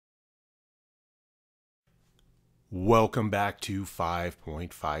Welcome back to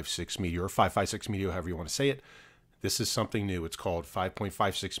 5.56 Media, or 556 Media, however you want to say it. This is something new. It's called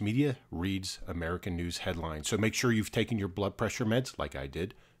 5.56 Media Reads American News Headlines. So make sure you've taken your blood pressure meds, like I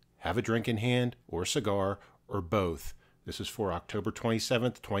did. Have a drink in hand, or a cigar, or both. This is for October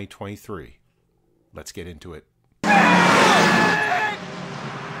 27th, 2023. Let's get into it.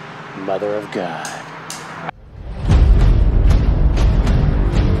 Mother of God.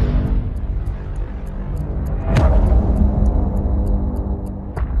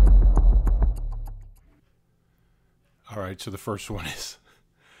 All right, so the first one is,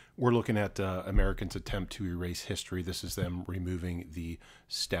 we're looking at Americans' attempt to erase history. This is them removing the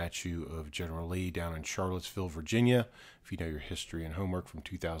statue of General Lee down in Charlottesville, Virginia. If you know your history and homework from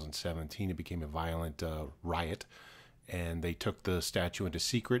 2017, it became a violent riot, and they took the statue into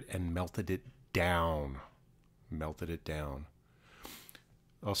secret and melted it down.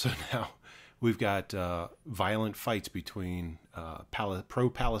 Also now, we've got violent fights between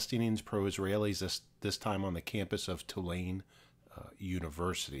pro-Palestinians, pro-Israelis, this time on the campus of Tulane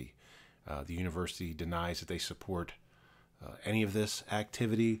University. The university denies that they support any of this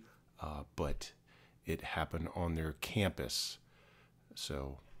activity, but it happened on their campus.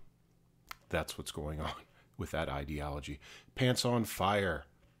 So that's what's going on with that ideology. Pants on fire.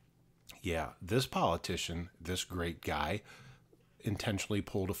 Yeah, this politician, this great guy, intentionally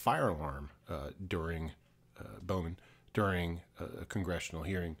pulled a fire alarm during a congressional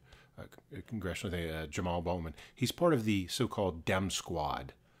hearing. Jamal Bowman. He's part of the so-called Dem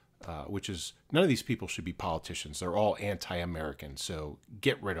Squad, which is, none of these people should be politicians. They're all anti-American, so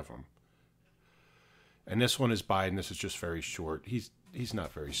get rid of them. And this one is Biden. This is just very short. He's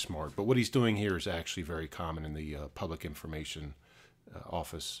not very smart, but what he's doing here is actually very common in the public information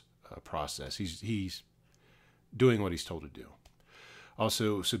office process. He's doing what he's told to do.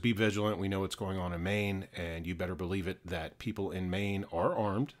 Also, so be vigilant. We know what's going on in Maine, and you better believe it that people in Maine are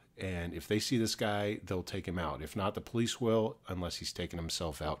armed, and if they see this guy, they'll take him out. If not, the police will, unless he's taken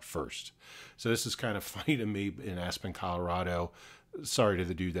himself out first. So this is kind of funny to me in Aspen, Colorado. Sorry to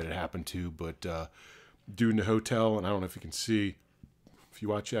the dude that it happened to, but dude in the hotel, and I don't know if you can see, if you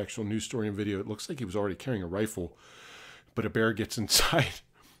watch the actual news story and video, it looks like he was already carrying a rifle, but a bear gets inside,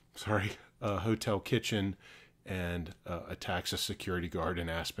 a hotel kitchen, and attacks a security guard in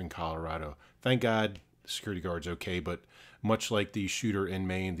Aspen, Colorado. Thank God the security guard's okay, but much like the shooter in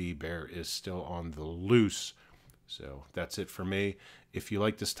Maine, the bear is still on the loose. So that's it for me. If you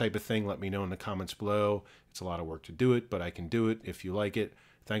like this type of thing, let me know in the comments below. It's a lot of work to do it, but I can do it if you like it.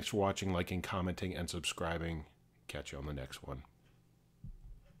 Thanks for watching, liking, commenting, and subscribing. Catch you on the next one.